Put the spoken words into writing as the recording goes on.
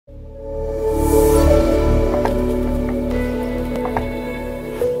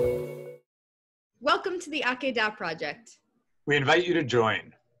to the Akedah Project. We invite you to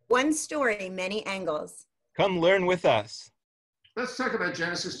join. One story, many angles. Come learn with us. Let's talk about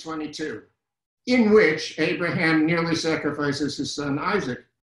Genesis 22, in which Abraham nearly sacrifices his son Isaac.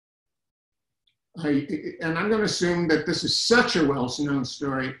 And I'm going to assume that this is such a well-known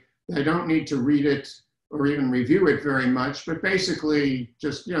story that I don't need to read it or even review it very much, but basically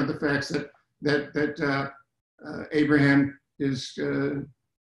just, the facts that Abraham is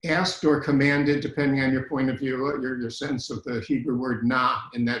asked or commanded, depending on your point of view, your sense of the Hebrew word na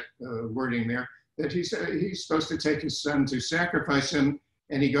in that wording there, that he's supposed to take his son to sacrifice him,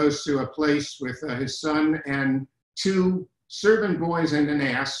 and he goes to a place with his son and two servant boys and an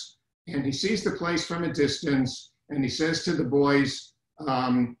ass, and he sees the place from a distance, and he says to the boys,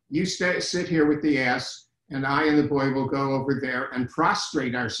 you sit here with the ass, and I and the boy will go over there and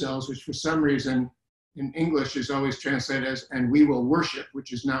prostrate ourselves, which for some reason in English is always translated as, and we will worship,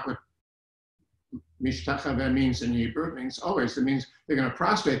 which is not what mishtachave means in Hebrew. It means always, it means they're going to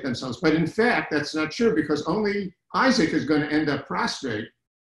prostrate themselves. But in fact, that's not true, because only Isaac is going to end up prostrate.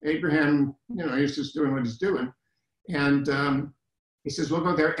 Abraham, he's just doing what he's doing. And he says, we'll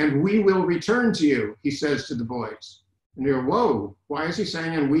go there and we will return to you, he says to the boys. And you're, whoa, why is he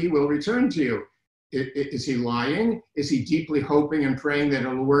saying, and we will return to you? Is he lying? Is he deeply hoping and praying that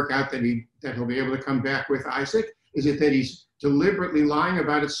it'll work out, that he'll be able to come back with Isaac? Is it that he's deliberately lying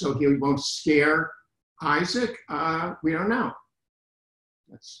about it so he won't scare Isaac? We don't know.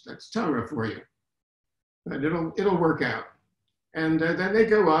 That's Torah for you. But it'll work out. And then they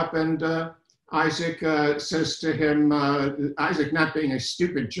go up, and Isaac says to him, Isaac, not being a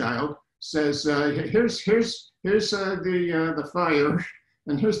stupid child, says, here's the fire,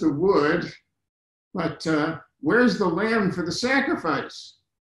 and here's the wood, but where's the lamb for the sacrifice?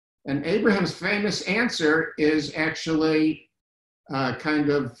 And Abraham's famous answer is actually kind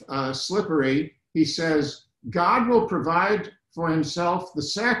of slippery. He says, God will provide for himself the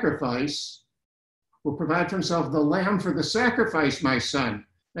sacrifice, will provide for himself the lamb for the sacrifice, my son.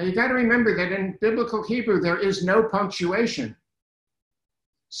 Now you got to remember that in biblical Hebrew, there is no punctuation.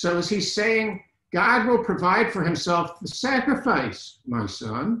 So is he saying, God will provide for himself the sacrifice, my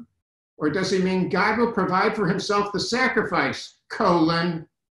son? Or does he mean God will provide for himself the sacrifice,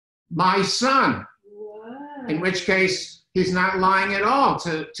 my son? Wow. In which case, he's not lying at all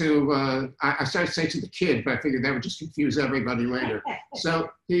I started to say to the kid, but I figured that would just confuse everybody later. So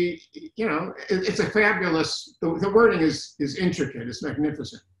it's a fabulous, the wording is intricate, it's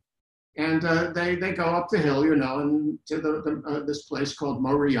magnificent. And they go up the hill, and to this place called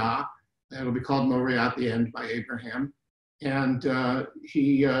Moriah. It'll be called Moriah at the end by Abraham. And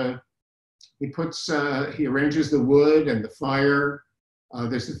he arranges the wood and the fire.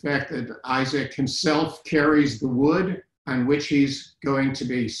 There's the fact that Isaac himself carries the wood on which he's going to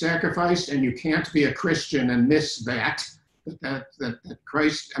be sacrificed, and you can't be a Christian and miss that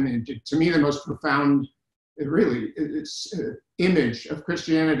Christ, to me, the most profound, image of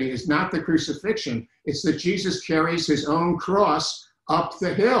Christianity is not the crucifixion, it's that Jesus carries his own cross up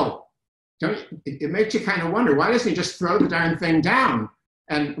the hill. It makes you kind of wonder, why doesn't he just throw the darn thing down?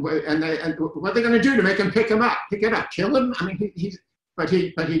 And what are they going to do to make him pick it up, kill him? But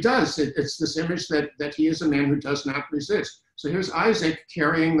he does. It's this image that he is a man who does not resist. So here's Isaac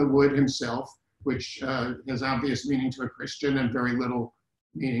carrying the wood himself, which has obvious meaning to a Christian and very little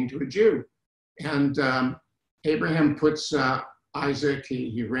meaning to a Jew. And Abraham puts Isaac,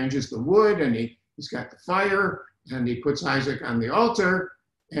 he arranges the wood, and he's got the fire, and he puts Isaac on the altar,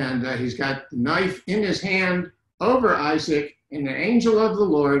 and he's got the knife in his hand over Isaac, and the angel of the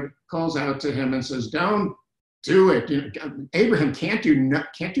Lord calls out to him and says, don't do it. Abraham, can't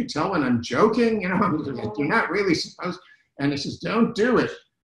you tell when I'm joking? You're not really supposed. And he says, don't do it.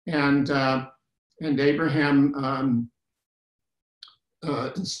 And Abraham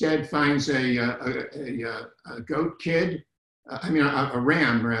instead finds a goat kid, a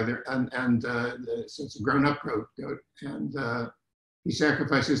ram rather, and so it's a grown-up goat, and he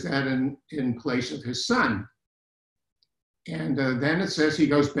sacrifices that in place of his son. And then it says he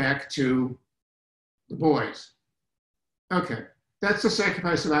goes back to the boys. Okay, that's the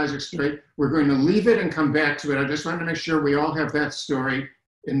sacrifice of Isaac's story. We're going to leave it and come back to it. I just wanted to make sure we all have that story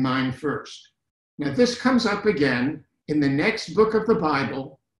in mind first. Now this comes up again in the next book of the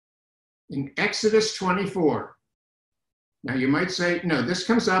Bible, in Exodus 24. Now you might say, no, this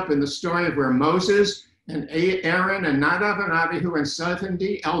comes up in the story of where Moses and Aaron and Nadav and Abihu and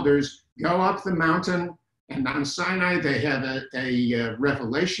 70 elders go up the mountain, and on Sinai they have a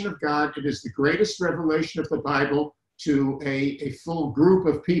revelation of God. It is the greatest revelation of the Bible to a full group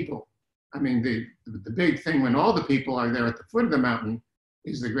of people. The big thing when all the people are there at the foot of the mountain,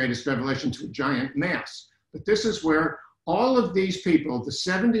 is the greatest revelation to a giant mass. But this is where all of these people, the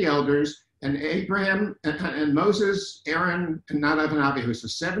 70 elders, and Abraham and Moses, Aaron, and Nadav and Abihu, so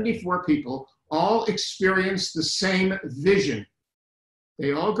 74 people, all experience the same vision.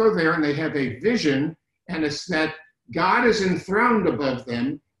 They all go there and they have a vision, and it's that God is enthroned above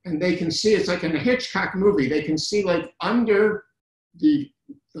them, and they can see, it's like in a Hitchcock movie, they can see like under the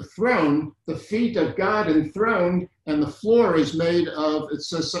throne, the feet of God enthroned, and the floor is made of, it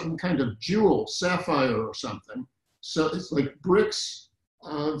says some kind of jewel, sapphire or something. So it's like bricks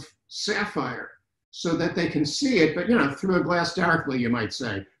of sapphire, so that they can see it, but through a glass darkly, you might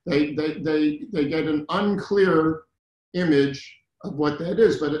say. They get an unclear image of what that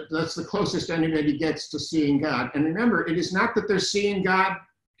is, but that's the closest anybody gets to seeing God. And remember, it is not that they're seeing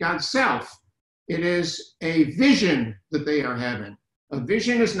God's self. It is a vision that they are having. A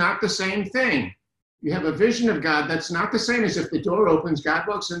vision is not the same thing. You have a vision of God, that's not the same as if the door opens, God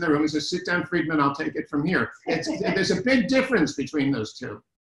walks in the room and says, sit down, Friedman, I'll take it from here. There's a big difference between those two.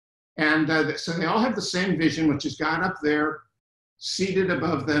 And so they all have the same vision, which is God up there, seated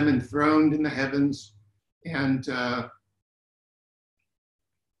above them, enthroned in the heavens. And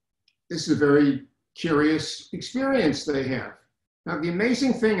this is a very curious experience they have. Now, the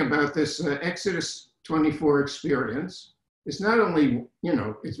amazing thing about this Exodus 24 experience is not only,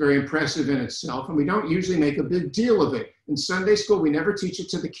 it's very impressive in itself, and we don't usually make a big deal of it. In Sunday school, we never teach it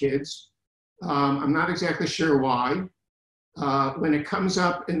to the kids. I'm not exactly sure why. When it comes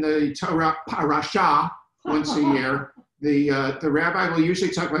up in the Torah parasha once a year, the rabbi will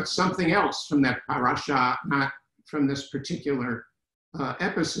usually talk about something else from that parasha, not from this particular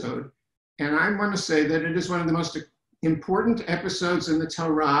episode. And I want to say that it is one of the most important episodes in the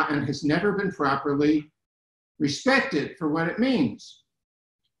Torah and has never been properly respected for what it means.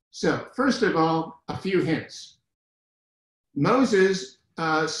 So first of all, a few hints. Moses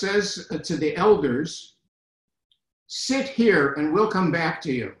says to the elders, sit here and we'll come back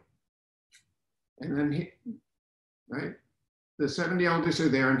to you. And then the 70 elders are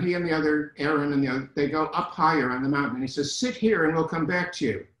there, and he and the other, Aaron and the other, they go up higher on the mountain. And he says, sit here and we'll come back to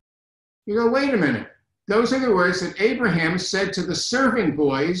you. You go, wait a minute. Those are the words that Abraham said to the servant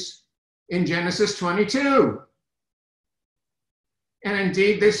boys in Genesis 22. And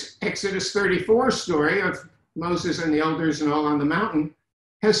indeed, this Exodus 34 story of Moses and the elders and all on the mountain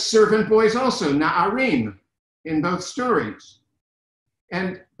has servant boys also, Na'arim, in both stories.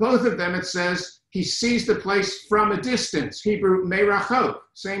 And both of them, it says, he sees the place from a distance. Hebrew, merachot,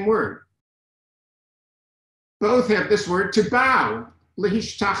 same word. Both have this word to bow,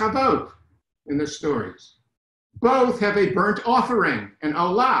 lihishtahavot, in their stories. Both have a burnt offering, an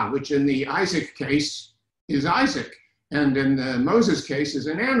olah, which in the Isaac case is Isaac, and in the Moses case is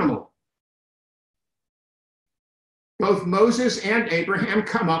an animal. Both Moses and Abraham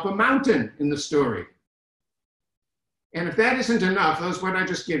come up a mountain in the story. And if that isn't enough, those what I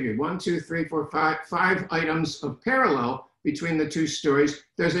just give you, 1, 2, 3, 4, 5 items of parallel between the two stories.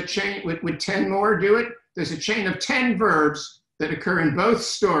 There's a chain, would 10 more do it? There's a chain of 10 verbs that occur in both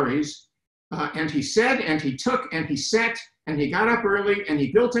stories. And he said, and he took, and he set, and he got up early, and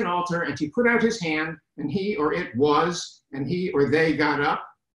he built an altar, and he put out his hand, and he or it was, and he or they got up,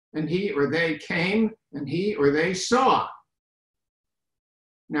 and he or they came, and he or they saw.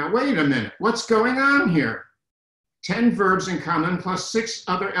 Now, wait a minute, what's going on here? 10 verbs in common plus 6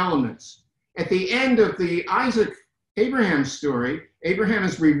 other elements. At the end of the Abraham story, Abraham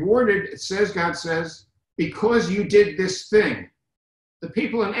is rewarded, it says, God says, because you did this thing. The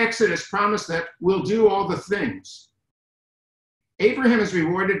people in Exodus promised that we'll do all the things. Abraham is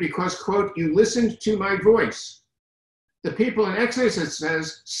rewarded because, quote, you listened to my voice. The people in Exodus, it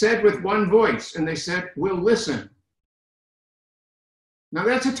says, said with one voice, and they said, we'll listen. Now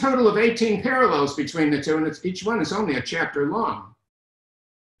that's a total of 18 parallels between the two, and each one is only a chapter long.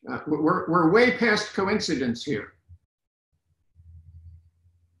 We're way past coincidence here.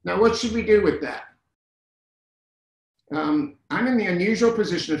 Now what should we do with that? I'm in the unusual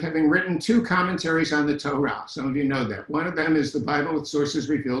position of having written 2 commentaries on the Torah. Some of you know that. One of them is the Bible with Sources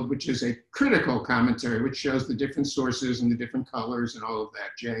Revealed, which is a critical commentary, which shows the different sources and the different colors and all of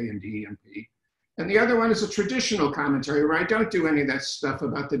that, J and D and P. And the other one is a traditional commentary where I don't do any of that stuff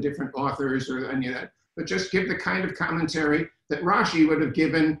about the different authors or any of that, but just give the kind of commentary that Rashi would have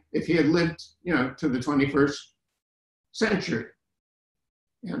given if he had lived, to the 21st century.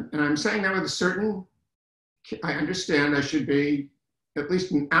 And I'm saying that with a certain, I understand I should be, at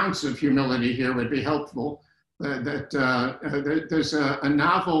least an ounce of humility here would be helpful. There's a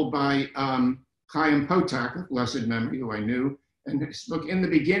novel by Chaim Potok, of blessed memory, who I knew, and his book in the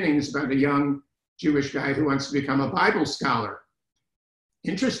beginning is about a young Jewish guy who wants to become a Bible scholar.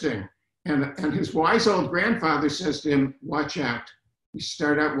 Interesting. And his wise old grandfather says to him, watch out. You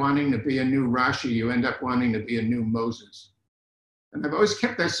start out wanting to be a new Rashi, you end up wanting to be a new Moses. And I've always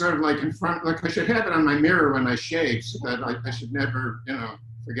kept that sort of like in front, like I should have it on my mirror when I shave so that I should never,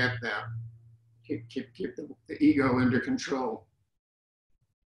 forget that. Keep the ego under control.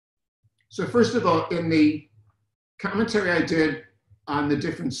 So first of all, in the commentary I did on the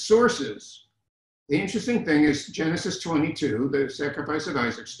different sources, the interesting thing is Genesis 22, the sacrifice of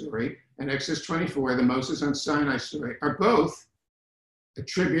Isaac story, and Exodus 24, the Moses on Sinai story, are both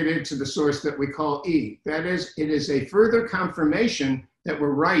attributed to the source that we call E. That is, it is a further confirmation that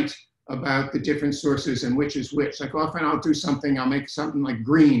we're right about the different sources and which is which. Like often I'll do something, I'll make something like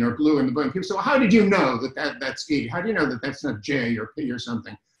green or blue in the book. And people say, well, how did you know that's E? How do you know that that's not J or P or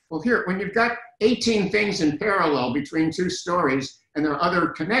something? Well, here, when you've got 18 things in parallel between two stories, and there are other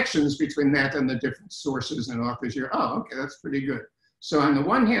connections between that and the different sources and authors, you're, oh, okay, that's pretty good. So on the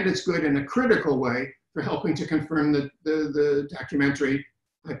one hand, it's good in a critical way for helping to confirm the documentary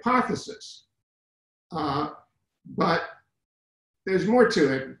hypothesis. But there's more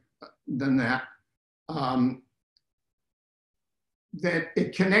to it than that. That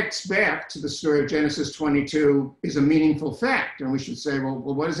it connects back to the story of Genesis 22 is a meaningful fact. And we should say, well,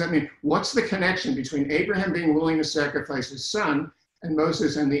 what does that mean? What's the connection between Abraham being willing to sacrifice his son and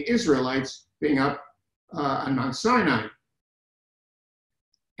Moses and the Israelites being up on Mount Sinai?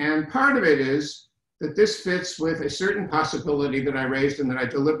 And part of it is that this fits with a certain possibility that I raised and that I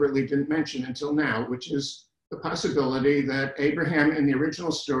deliberately didn't mention until now, which is the possibility that Abraham in the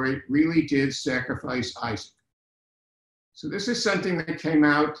original story really did sacrifice Isaac. So this is something that came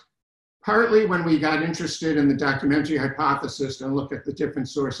out partly when we got interested in the documentary hypothesis and looked at the different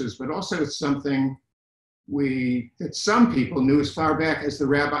sources, but also it's something that some people knew as far back as the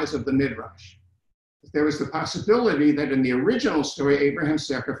rabbis of the Midrash. There was the possibility that in the original story, Abraham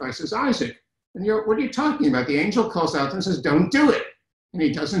sacrifices Isaac. And what are you talking about? The angel calls out and says, don't do it. And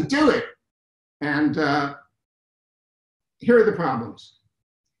he doesn't do it. And here are the problems.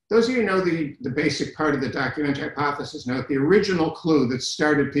 Those of you who know the basic part of the documentary hypothesis know that the original clue that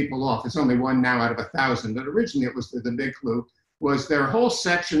started people off, it's only one now out of 1,000, but originally it was the big clue, was there are whole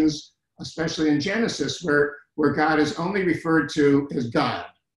sections, especially in Genesis, where God is only referred to as God,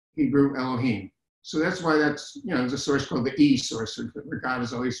 Hebrew Elohim. So that's why there's a source called the E source, where God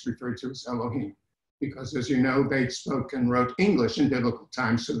is always referred to as Elohim. Because as you know, they spoke and wrote English in biblical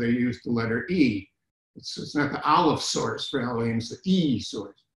times, so they used the letter E. It's not the Aleph source for Elohim, it's the E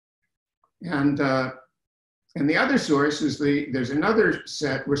source. And the other source is there's another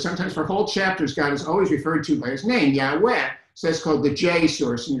set where sometimes for whole chapters, God is always referred to by his name, Yahweh. So that's called the J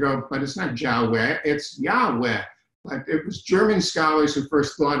source. And you go, but it's not Yahweh, it's Yahweh. But it was German scholars who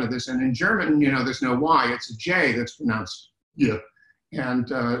first thought of this. And in German, there's no Y, it's a J that's pronounced Y. And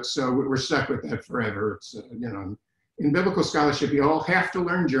so we're stuck with that forever. It's, in biblical scholarship, you all have to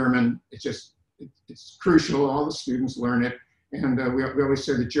learn German. It's crucial, all the students learn it. And we always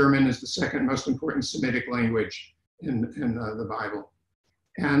say that German is the second most important Semitic language in the Bible.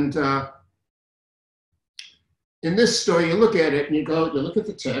 And in this story, you look at it and you look at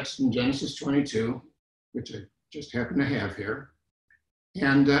the text in Genesis 22, which I just happen to have here.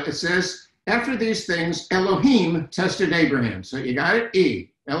 And it says, after these things, Elohim tested Abraham. So you got it?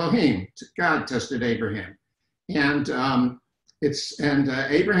 E, Elohim, God tested Abraham. And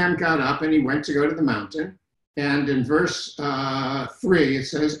Abraham got up and he went to go to the mountain. And in verse 3, it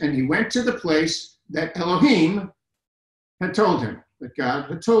says, and he went to the place that Elohim had told him, that God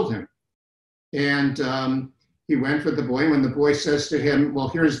had told him. And he went with the boy. When the boy says to him, well,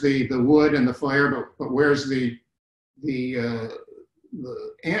 here's the wood and the fire, but where's the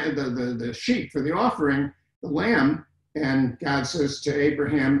sheep for the offering, the lamb? And God says to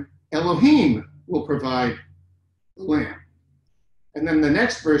Abraham, Elohim will provide the lamb. And then the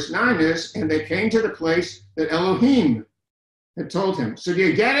next verse 9 is, and they came to the place that Elohim had told him. So do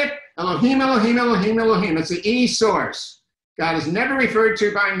you get it? Elohim, Elohim, Elohim, Elohim. It's the E source. God is never referred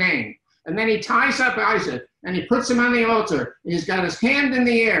to by name. And then he ties up Isaac and he puts him on the altar. And he's got his hand in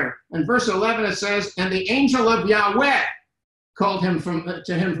the air. And verse 11 it says, and the angel of Yahweh called him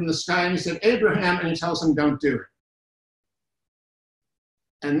to him from the sky. And he said, Abraham, and he tells him, don't do it.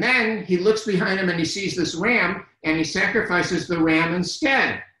 And then he looks behind him and he sees this ram and he sacrifices the ram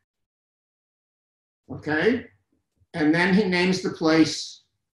instead. Okay? And then he names the place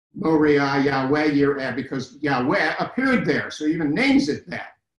Moriah, Yahweh Yireh, because Yahweh appeared there. So he even names it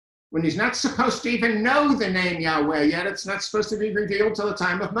that. When he's not supposed to even know the name Yahweh yet, it's not supposed to be revealed till the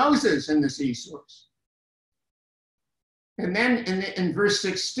time of Moses in this E source. And then in verse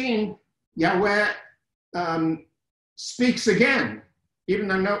 16, Yahweh speaks again. even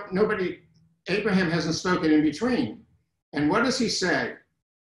though Abraham hasn't spoken in between. And what does he say?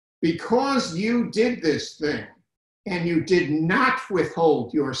 Because you did this thing, and you did not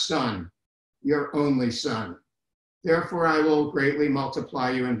withhold your son, your only son, therefore I will greatly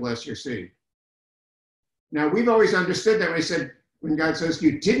multiply you and bless your seed. Now, we've always understood that when God says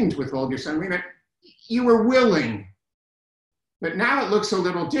you didn't withhold your son, we meant you were willing. But now it looks a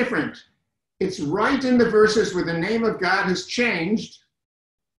little different. It's right in the verses where the name of God has changed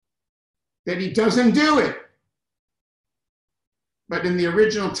that he doesn't do it. But in the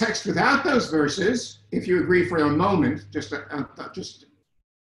original text without those verses, if you agree for a moment, just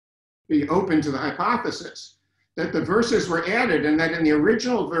be open to the hypothesis that the verses were added and that in the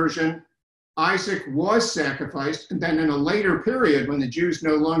original version, Isaac was sacrificed, and then in a later period when the Jews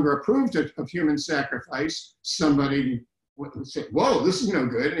no longer approved of human sacrifice, somebody said, whoa, this is no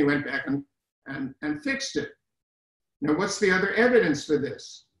good, and he went back and fixed it. Now, what's the other evidence for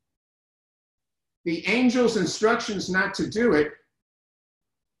this? The angel's instructions not to do it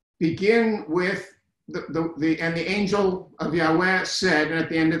begin with and the angel of Yahweh said, and at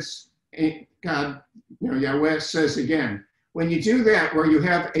the end it's God, Yahweh says again. When you do that, where you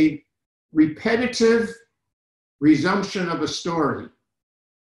have a repetitive resumption of a story,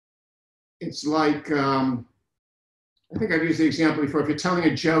 it's like, I think I've used the example before, if you're telling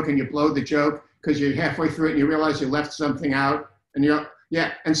a joke and you blow the joke because you're halfway through it and you realize you left something out, and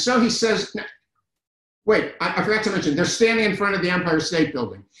and so he says, wait, I forgot to mention, they're standing in front of the Empire State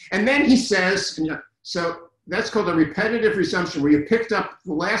Building. And then he says, so that's called a repetitive resumption, where you picked up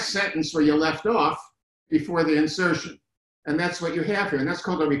the last sentence where you left off before the insertion. And that's what you have here. And that's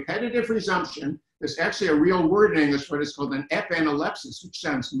called a repetitive resumption. There's actually a real word in English for it. It's called an epanalepsis, which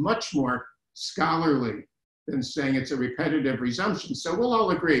sounds much more scholarly than saying it's a repetitive resumption. So we'll all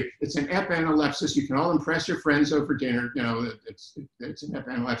agree it's an epanalepsis. You can all impress your friends over dinner. It's an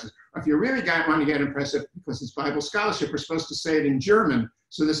epanalepsis. Or if you really want to get impressive, because it's Bible scholarship, we're supposed to say it in German.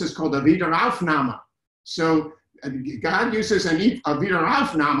 So this is called a Wiederaufnahme. So God uses a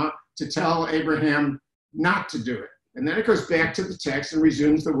Wiederaufnahme to tell Abraham not to do it. And then it goes back to the text and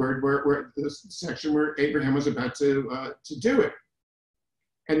resumes the word where the section where Abraham was about to do it.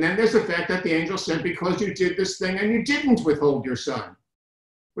 And then there's the fact that the angel said, because you did this thing and you didn't withhold your son,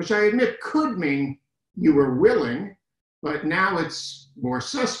 which I admit could mean you were willing, but now it's more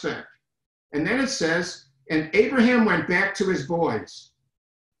suspect. And then it says, and Abraham went back to his boys.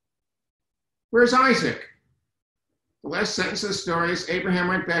 Where's Isaac? The last sentence of the story is Abraham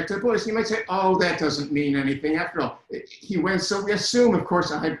went back to the boys. You might say, oh, that doesn't mean anything. After all, he went, so we assume, of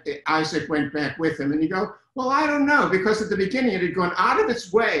course, Isaac went back with him. And you go, well, I don't know, because at the beginning it had gone out of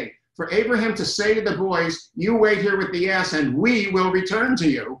its way for Abraham to say to the boys, you wait here with the ass and we will return to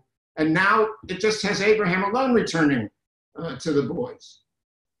you. And now it just has Abraham alone returning to the boys.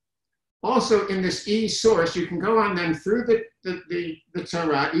 Also, in this E source, you can go on then through the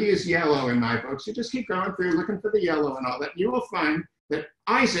Torah. E is yellow in my books. You just keep going through, looking for the yellow and all that. You will find that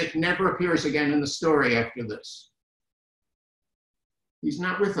Isaac never appears again in the story after this. He's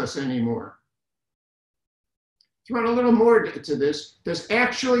not with us anymore. If you want a little more to this, there's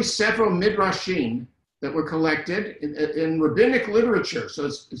actually several midrashim that were collected in rabbinic literature. So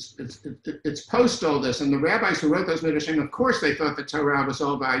it's post all this. And the rabbis who wrote those midrashim, of course, they thought the Torah was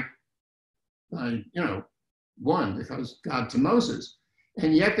all by one, because God to Moses.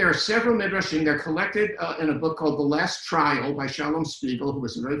 And yet there are several midrashim. They're collected in a book called The Last Trial by Shalom Spiegel, who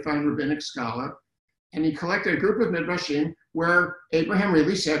was a very fine rabbinic scholar. And he collected a group of midrashim where Abraham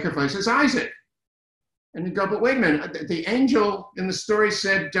really sacrifices Isaac. And you go, but wait a minute, the angel in the story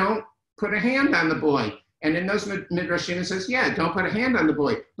said, don't put a hand on the boy. And in those midrashim it says, yeah, don't put a hand on the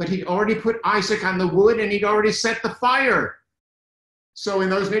boy. But he'd already put Isaac on the wood and he'd already set the fire. So in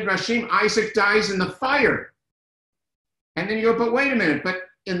those midrashim, Isaac dies in the fire. And then you go, but wait a minute, but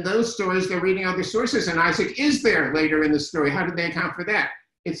in those stories, they're reading other sources and Isaac is there later in the story. How did they account for that?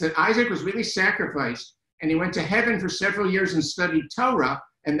 It's that Isaac was really sacrificed and he went to heaven for several years and studied Torah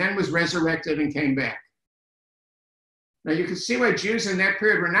and then was resurrected and came back. Now you can see why Jews in that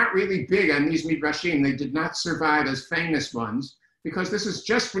period were not really big on these midrashim. They did not survive as famous ones because this is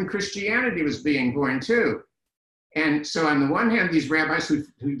just when Christianity was being born too. And so on the one hand, these rabbis who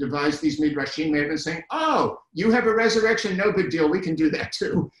devised these midrashim may have been saying, oh, you have a resurrection, no big deal, we can do that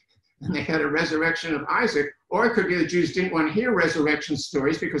too. And they had a resurrection of Isaac. Or it could be the Jews didn't want to hear resurrection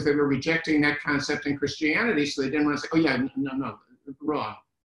stories because they were rejecting that concept in Christianity, so they didn't want to say, oh yeah, no, wrong.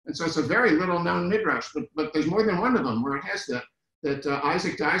 And so it's a very little known midrash, but there's more than one of them where it has that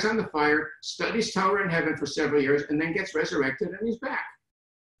Isaac dies on the fire, studies Torah in heaven for several years, and then gets resurrected and he's back.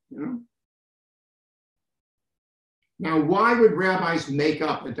 Now, why would rabbis make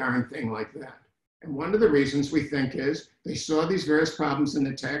up a darn thing like that? And one of the reasons we think is they saw these various problems in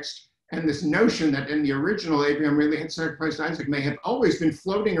the text, and this notion that in the original Abraham really had sacrificed Isaac may have always been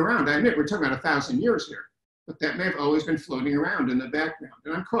floating around. I admit we're talking about 1,000 years here, but that may have always been floating around in the background.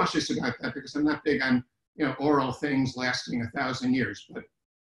 And I'm cautious about that because I'm not big on oral things lasting 1,000 years, but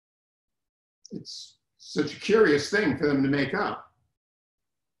it's such a curious thing for them to make up.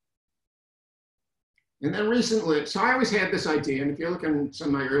 And then recently, so I always had this idea, and if you look in some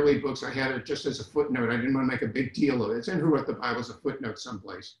of my early books, I had it just as a footnote. I didn't want to make a big deal of it. It's in Who Wrote the Bible as a footnote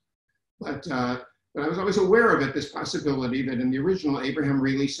someplace. But I was always aware of it, this possibility that in the original, Abraham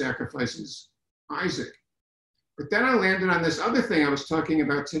really sacrifices Isaac. But then I landed on this other thing I was talking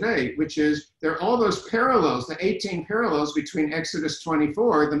about today, which is there are all those parallels, the 18 parallels between Exodus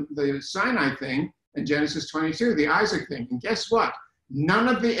 24, the Sinai thing, and Genesis 22, the Isaac thing. And guess what? None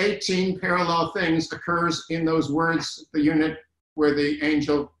of the 18 parallel things occurs in those words, the unit where the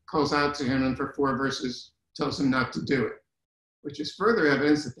angel calls out to him and for 4 verses tells him not to do it, which is further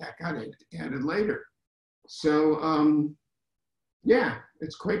evidence that that got added later. So yeah,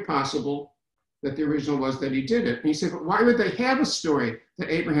 it's quite possible that the original was that he did it. And you say, but why would they have a story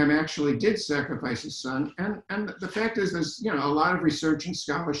that Abraham actually did sacrifice his son? And the fact is there's a lot of research and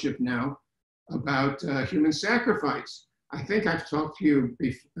scholarship now about human sacrifice. I think I've talked to you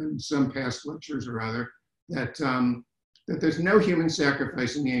in some past lectures or other that there's no human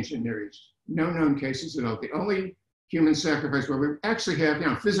sacrifice in the ancient Near East. No known cases at all. The only human sacrifice where we actually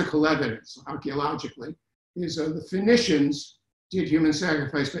have physical evidence archaeologically is the Phoenicians did human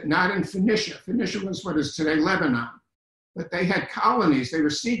sacrifice, but not in Phoenicia. Phoenicia was what is today Lebanon. But they had colonies. They were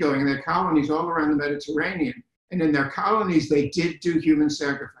seagoing. They had colonies all around the Mediterranean. And in their colonies, they did do human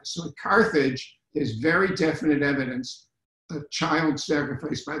sacrifice. So at Carthage, there's very definite evidence of child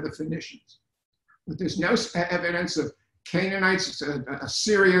sacrifice by the Phoenicians. But there's no evidence of Canaanites,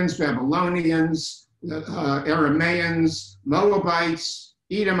 Assyrians, Babylonians, Aramaeans, Moabites,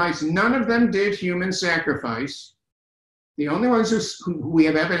 Edomites. None of them did human sacrifice. The only ones who we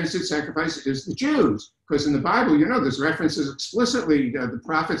have evidence of sacrifice is the Jews. Because in the Bible, there's references explicitly, the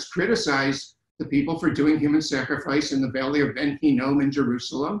prophets criticize the people for doing human sacrifice in the valley of Ben Hinnom in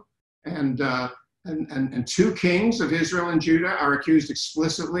Jerusalem. And 2 kings of Israel and Judah are accused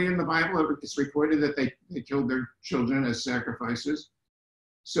explicitly in the Bible. It's recorded that they killed their children as sacrifices.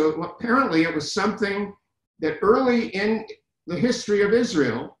 So apparently it was something that early in the history of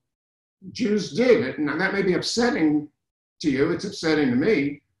Israel, Jews did it. Now that may be upsetting to you, it's upsetting to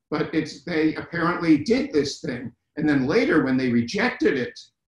me, but they apparently did this thing. And then later when they rejected it,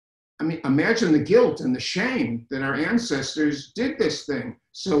 I mean, imagine the guilt and the shame that our ancestors did this thing.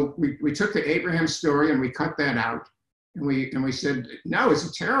 So we took the Abraham story and we cut that out. And we said, no, it's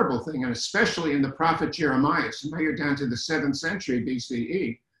a terrible thing. And especially in the prophet Jeremiah. So now you're down to the 7th century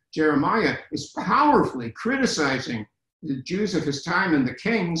BCE. Jeremiah is powerfully criticizing the Jews of his time and the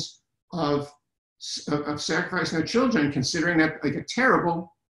kings of sacrificing their children, considering that like a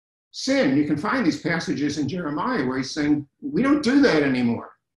terrible sin. You can find these passages in Jeremiah where he's saying, we don't do that anymore.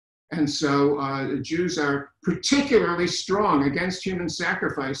 And so the Jews are particularly strong against human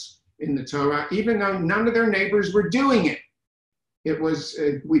sacrifice in the Torah, even though none of their neighbors were doing it. It was,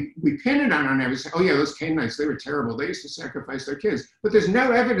 we pin it on our neighbors. Oh yeah, those Canaanites, they were terrible. They used to sacrifice their kids. But there's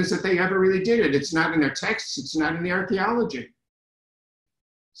no evidence that they ever really did it. It's not in their texts. It's not in the archaeology.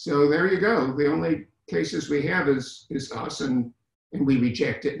 So there you go. The only cases we have is us, and we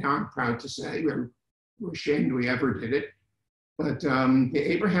reject it. Now I'm proud to say we're ashamed we ever did it. But the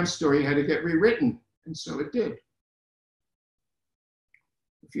Abraham story had to get rewritten, and so it did.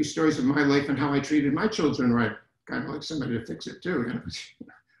 A few stories of my life and how I treated my children, right? Kind of like somebody to fix it too.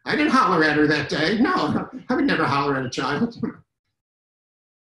 I didn't holler at her that day. No, I would never holler at a child.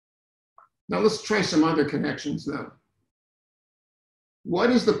 Now let's try some other connections though. What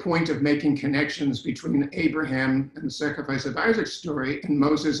is the point of making connections between Abraham and the sacrifice of Isaac story and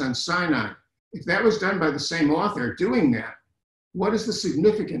Moses on Sinai? If that was done by the same author doing that, what is the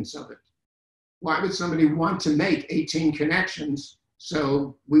significance of it? Why would somebody want to make 18 connections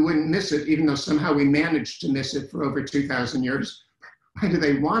so we wouldn't miss it, even though somehow we managed to miss it for over 2,000 years? Why do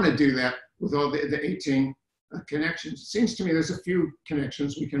they want to do that with all the 18 connections? It seems to me there's a few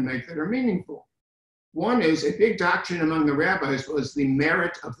connections we can make that are meaningful. One is a big doctrine among the rabbis was the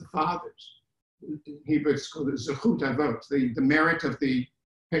merit of the fathers. In Hebrew, it's called the zechut avot, the merit of the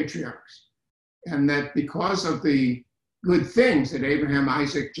patriarchs. And that because of the good things that Abraham,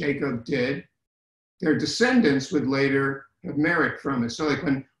 Isaac, Jacob did, their descendants would later have merit from it. So like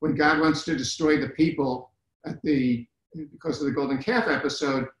when God wants to destroy the people because of the golden calf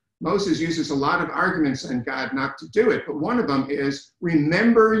episode, Moses uses a lot of arguments on God not to do it, but one of them is,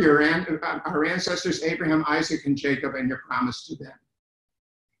 remember our ancestors, Abraham, Isaac, and Jacob, and your promise to them.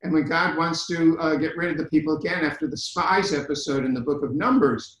 And when God wants to get rid of the people again after the spies episode in the book of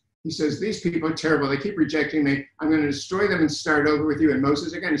Numbers, he says, these people are terrible. They keep rejecting me. I'm going to destroy them and start over with you. And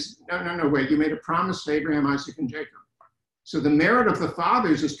Moses again, he says, no, wait. You made a promise to Abraham, Isaac, and Jacob. So the merit of the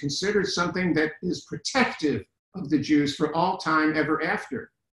fathers is considered something that is protective of the Jews for all time ever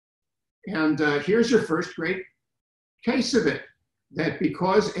after. And here's your first great case of it, that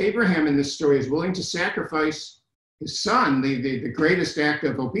because Abraham in this story is willing to sacrifice his son, the greatest act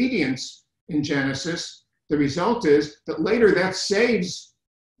of obedience in Genesis, the result is that later that saves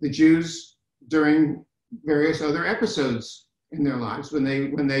the Jews during various other episodes in their lives when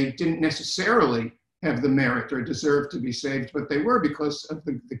they didn't necessarily have the merit or deserve to be saved, but they were because of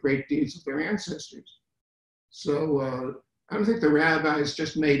the great deeds of their ancestors. So I don't think the rabbis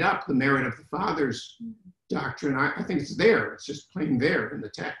just made up the merit of the fathers doctrine. I think it's there. It's just plain there in the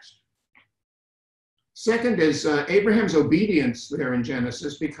text. Second is Abraham's obedience there in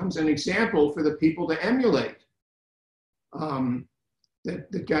Genesis becomes an example for the people to emulate.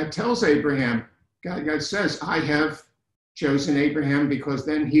 That God tells Abraham, God says, I have chosen Abraham because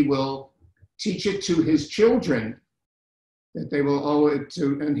then he will teach it to his children, that they will owe it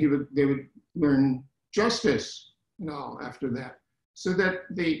to, and they would learn justice and all after that. So that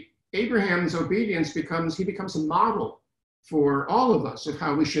Abraham's obedience becomes a model for all of us of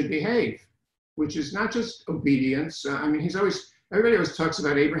how we should behave, which is not just obedience. Everybody always talks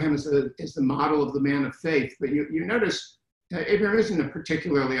about Abraham as the model of the man of faith, but you notice Abraham isn't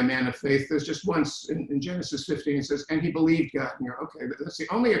particularly a man of faith. There's just once in Genesis 15, it says, and he believed God. And you're okay, that's the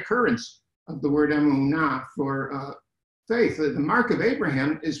only occurrence of the word emunah for faith. The mark of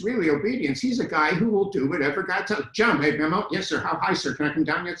Abraham is really obedience. He's a guy who will do whatever God tells. Jump, Abraham. Oh, yes, sir. How high, sir? Can I come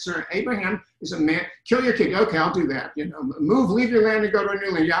down? Yes, sir. Abraham is a man. Kill your kid. Okay, I'll do that. Move, leave your land and go to a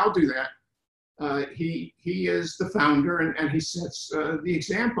new land. Yeah, I'll do that. He is the founder, and he sets the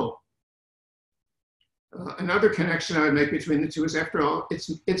example. Another connection I would make between the two is, after all,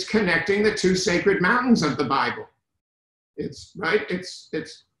 it's connecting the two sacred mountains of the Bible.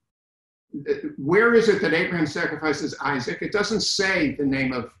 Where is it that Abraham sacrifices Isaac? It doesn't say the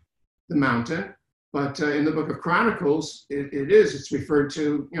name of the mountain, but in the book of Chronicles, it's referred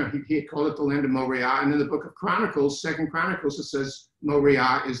to, he called it the land of Moriah. And in the book of Chronicles, 2nd Chronicles, it says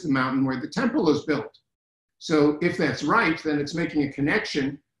Moriah is the mountain where the temple is built. So if that's right, then it's making a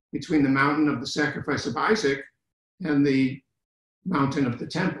connection between the mountain of the sacrifice of Isaac and the mountain of the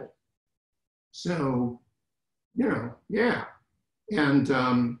temple. So, yeah. And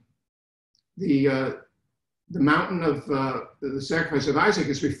the mountain of the sacrifice of Isaac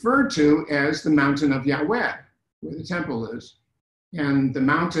is referred to as the mountain of Yahweh, where the temple is. And the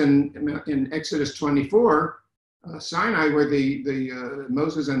mountain in Exodus 24, Sinai, where the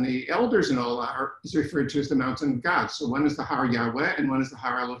Moses and the elders and all are, is referred to as the mountain of God. So one is the Har Yahweh and one is the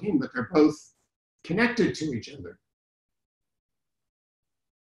Har Elohim, but they're both connected to each other.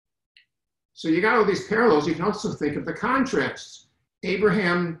 So you got all these parallels. You can also think of the contrasts.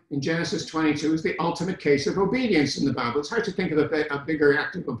 Abraham in Genesis 22 is the ultimate case of obedience in the Bible. It's hard to think of a bigger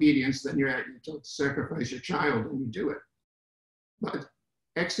act of obedience than you're told to sacrifice your child and you do it. But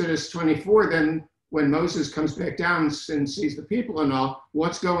Exodus 24, then when Moses comes back down and sees the people and all,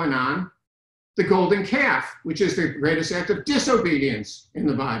 what's going on? The golden calf, which is the greatest act of disobedience in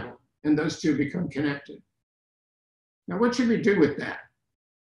the Bible. And those two become connected. Now, what should we do with that?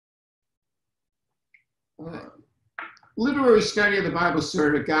 Literary study of the Bible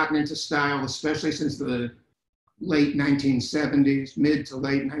sort of gotten into style, especially since the late 1970s, mid to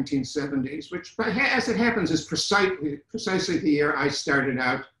late 1970s, which, as it happens, is precisely the year I started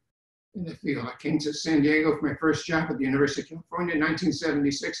out in the field. I came to San Diego for my first job at the University of California in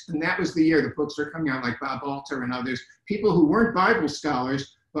 1976, and that was the year the books were coming out, like Bob Alter and others, people who weren't Bible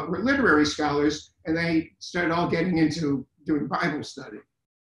scholars, but were literary scholars, and they started all getting into doing Bible study.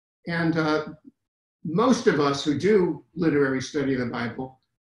 And most of us who do literary study of the Bible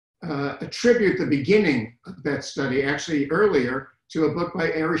attribute the beginning of that study, actually earlier, to a book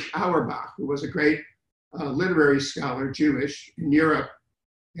by Erich Auerbach, who was a great literary scholar, Jewish, in Europe.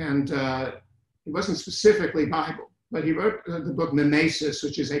 And he wasn't specifically Bible, but he wrote the book Mimesis,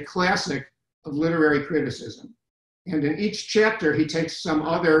 which is a classic of literary criticism. And in each chapter, he takes some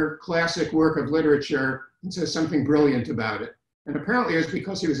other classic work of literature and says something brilliant about it. And apparently it's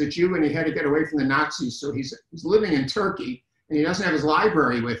because he was a Jew and he had to get away from the Nazis. So he's living in Turkey and he doesn't have his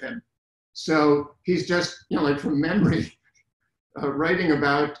library with him. So he's just, like from memory, writing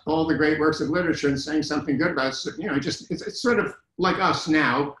about all the great works of literature and saying something good about it. So, it's sort of like us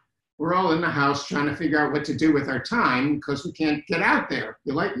now. we're all in the house trying to figure out what to do with our time because we can't get out there.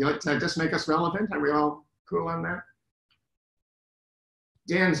 You like to just make us relevant? Are we all cool on that?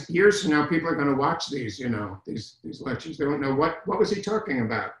 Dan, years from now, people are going to watch these, these lectures. They won't know what was he talking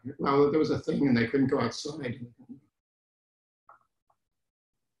about. Well, there was a thing and they couldn't go outside.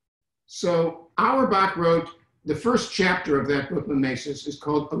 So Auerbach wrote the first chapter of that book, Mimesis, is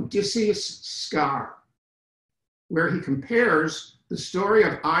called Odysseus' Scar, where he compares the story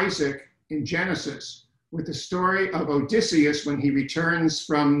of Isaac in Genesis with the story of Odysseus when he returns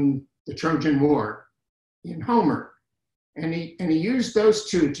from the Trojan War in Homer. And he used those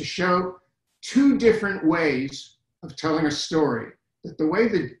two to show two different ways of telling a story. That the way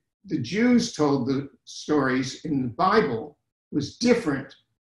that the Jews told the stories in the Bible was different,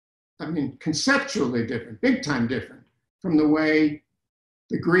 conceptually different, big time different, from the way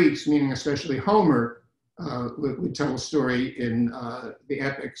the Greeks, meaning especially Homer, would tell a story in the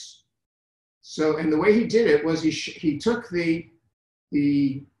epics. So, and the way he did it was he took the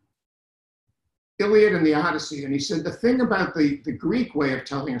Iliad and the Odyssey, and he said the thing about the Greek way of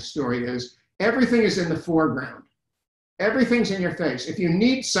telling a story is everything is in the foreground. Everything's in your face. If you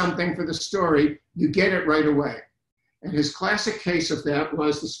need something for the story, you get it right away. And his classic case of that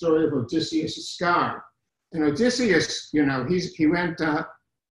was the story of Odysseus' Scar. And Odysseus, he went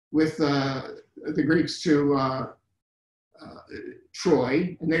with the Greeks to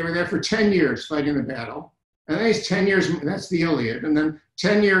Troy, and they were there for 10 years fighting the battle. And then he's 10 years, that's the Iliad, and then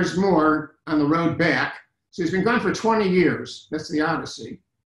 10 years more on the road back. So he's been gone for 20 years, that's the Odyssey.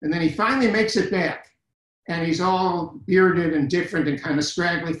 And then he finally makes it back, and he's all bearded and different and kind of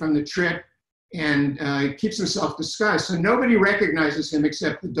scraggly from the trip, and keeps himself disguised. So nobody recognizes him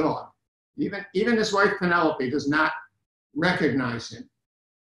except the dog. Even his wife Penelope does not recognize him.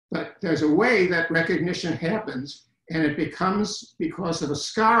 But there's a way that recognition happens, and it becomes because of a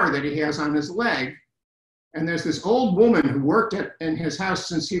scar that he has on his leg. And there's this old woman who worked in his house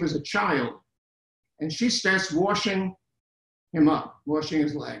since he was a child. And she starts washing him up, washing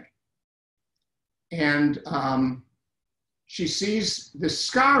his leg. And she sees this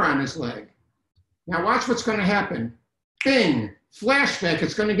scar on his leg. Now watch what's going to happen. Bing, flashback.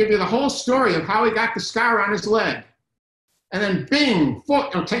 It's going to give you the whole story of how he got the scar on his leg. And then bing,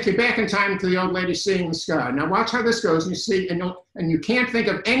 it'll take you back in time to the old lady seeing the scar. Now watch how this goes, and you see, and you can't think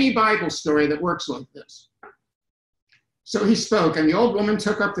of any Bible story that works like this. So he spoke, and the old woman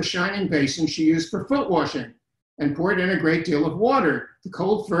took up the shining basin she used for foot washing and poured in a great deal of water, the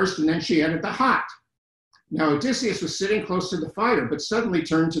cold first, and then she added the hot. Now Odysseus was sitting close to the fire, but suddenly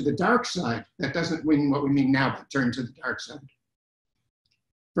turned to the dark side. That doesn't mean what we mean now, but turn to the dark side.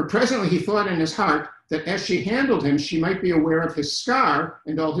 For presently he thought in his heart that as she handled him, she might be aware of his scar,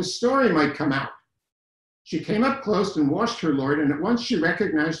 and all his story might come out. She came up close and washed her lord, and at once she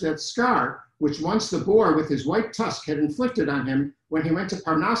recognized that scar, which once the boar with his white tusk had inflicted on him when he went to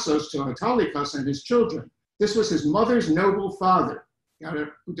Parnassos to Autolycus and his children. This was his mother's noble father,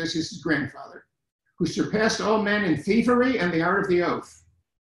 Odysseus' grandfather, who surpassed all men in thievery and the art of the oath.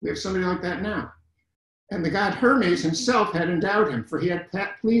 We have somebody like that now. And the god Hermes himself had endowed him, for he had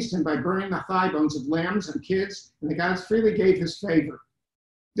pleased him by burning the thigh bones of lambs and kids, and the gods freely gave his favor.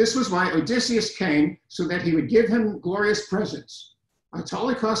 This was why Odysseus came, so that he would give him glorious presents.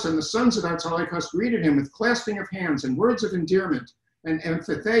 Autolycus and the sons of Autolycus greeted him with clasping of hands and words of endearment. And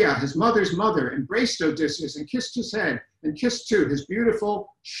Amphitheia, his mother's mother, embraced Odysseus and kissed his head, and kissed too his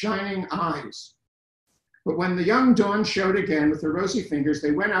beautiful, shining eyes. But when the young dawn showed again with her rosy fingers,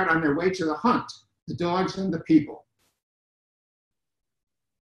 they went out on their way to the hunt, the dogs and the people.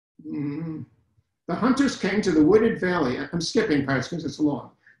 The hunters came to the wooded valley. I'm skipping parts because it's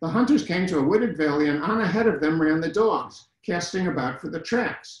long. The hunters came to a wooded valley, and on ahead of them ran the dogs, casting about for the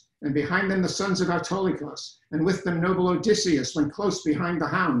tracks. And behind them the sons of Autolycus, and with them noble Odysseus went close behind the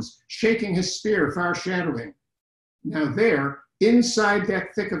hounds, shaking his spear far shadowing. Now there, inside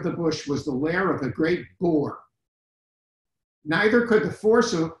that thick of the bush, was the lair of a great boar. Neither could the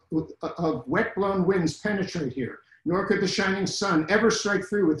force of wet-blown winds penetrate here, nor could the shining sun ever strike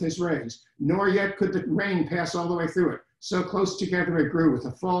through with his rays, nor yet could the rain pass all the way through it. So close together it grew, with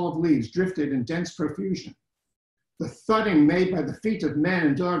a fall of leaves drifted in dense profusion. The thudding made by the feet of men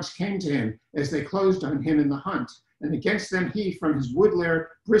and dogs came to him as they closed on him in the hunt, and against them he from his wood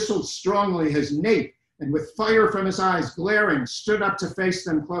lair bristled strongly his nape, and with fire from his eyes glaring, stood up to face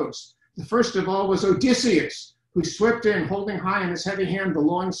them close. The first of all was Odysseus, who swept in, holding high in his heavy hand the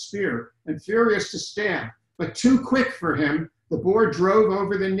long spear, and furious to stab. But too quick for him, the boar drove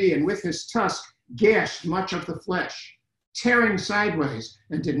over the knee, and with his tusk gashed much of the flesh, tearing sideways,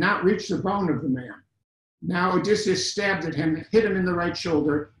 and did not reach the bone of the man. Now Odysseus stabbed at him, hit him in the right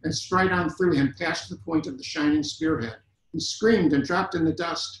shoulder, and straight on through him, past the point of the shining spearhead. He screamed and dropped in the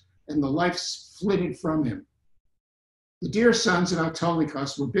dust, and the life flitted from him. The dear sons of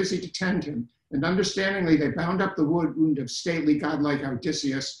Autolycus were busy to tend him, and understandingly they bound up the wound of stately godlike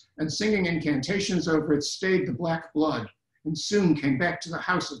Odysseus, and singing incantations over it stayed the black blood, and soon came back to the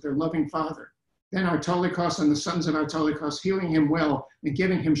house of their loving father. Then Autolycus and the sons of Autolycus, healing him well and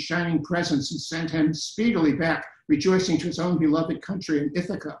giving him shining presents, and sent him speedily back, rejoicing to his own beloved country in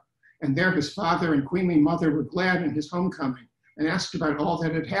Ithaca. And there his father and queenly mother were glad in his homecoming, and asked about all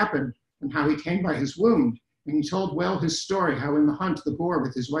that had happened, and how he came by his wound. And he told well his story, how in the hunt the boar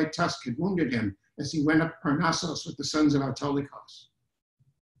with his white tusk had wounded him, as he went up Parnassus with the sons of Autolycus.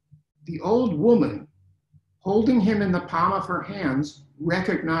 The old woman, holding him in the palm of her hands,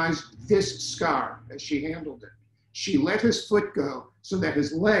 recognized this scar as she handled it. She let his foot go so that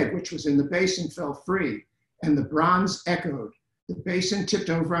his leg, which was in the basin, fell free, and the bronze echoed. The basin tipped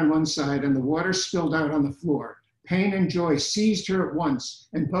over on one side, and the water spilled out on the floor. Pain and joy seized her at once,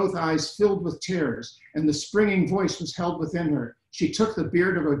 and both eyes filled with tears, and the springing voice was held within her. She took the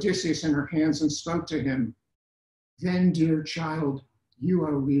beard of Odysseus in her hands and spoke to him. Then, dear child, you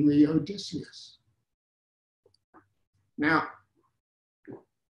are really Odysseus. Now,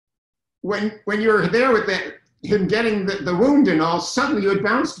 when you were there with him getting the wound and all, suddenly you had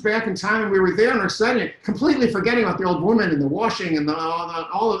bounced back in time, and we were there in our study, completely forgetting about the old woman and the washing and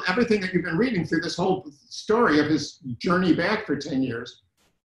all of everything that you've been reading through this whole story of his journey back for 10 years.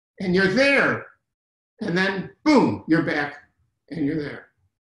 And you're there, and then boom, you're back, and you're there.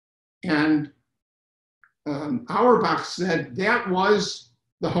 And Auerbach said that was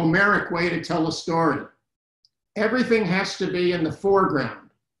the Homeric way to tell a story. Everything has to be in the foreground.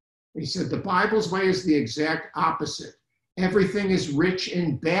 He said the Bible's way is the exact opposite. Everything is rich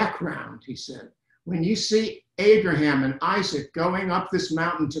in background, he said. When you see Abraham and Isaac going up this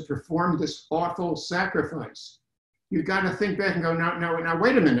mountain to perform this awful sacrifice, you've got to think back and go, now,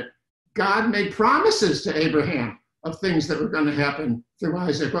 wait a minute. God made promises to Abraham of things that were going to happen through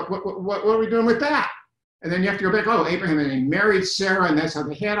Isaac. What are we doing with that? And then you have to go back, Abraham, and he married Sarah, and that's how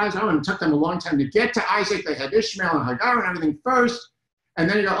they had Isaac. And it took them a long time to get to Isaac. They had Ishmael and Hagar and everything first. And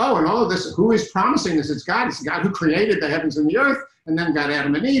then you go, and all of this, who is promising this? It's God. It's God who created the heavens and the earth, and then got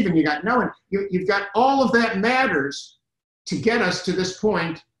Adam and Eve, and you got Noah. You've got all of that matters to get us to this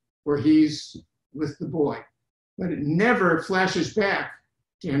point where he's with the boy. But it never flashes back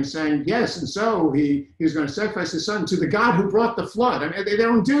to him saying, yes, and so he was going to sacrifice his son to the God who brought the flood. I mean, they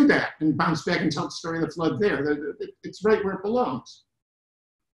don't do that and bounce back and tell the story of the flood there. It's right where it belongs.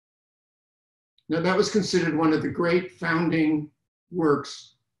 Now, that was considered one of the great founding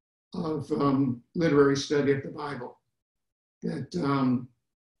works of literary study of the Bible. That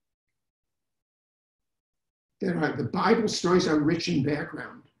the Bible stories are rich in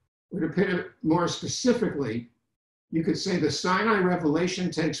background. Or to put it more specifically, you could say the Sinai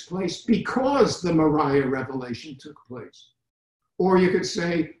revelation takes place because the Moriah revelation took place. Or you could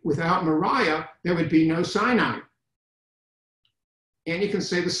say without Moriah, there would be no Sinai. And you can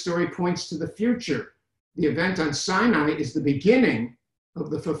say the story points to the future. The event on Sinai is the beginning of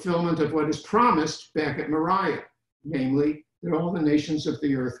the fulfillment of what is promised back at Moriah, namely that all the nations of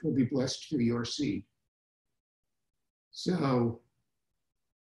the earth will be blessed through your seed. So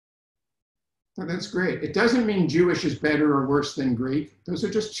that's great. It doesn't mean Jewish is better or worse than Greek. Those are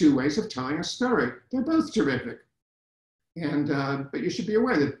just two ways of telling a story. They're both terrific. And but you should be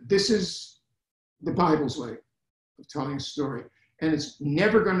aware that this is the Bible's way of telling a story. And it's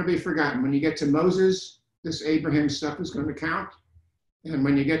never going to be forgotten. When you get to Moses, this Abraham stuff is going to count. And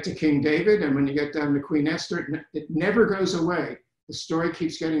when you get to King David and when you get down to Queen Esther, it never goes away. The story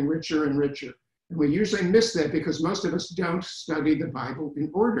keeps getting richer and richer. And we usually miss that because most of us don't study the Bible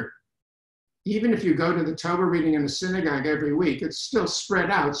in order. Even if you go to the Torah reading in a synagogue every week, it's still spread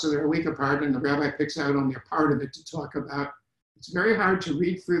out, so they're a week apart, and the rabbi picks out only a part of it to talk about. It's very hard to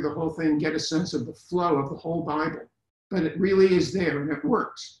read through the whole thing and get a sense of the flow of the whole Bible, but it really is there, and it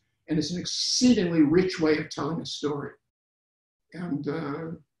works. And it's an exceedingly rich way of telling a story. And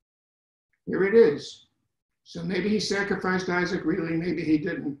here it is. So maybe he sacrificed Isaac, really, maybe he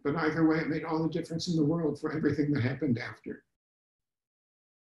didn't, but either way, it made all the difference in the world for everything that happened after.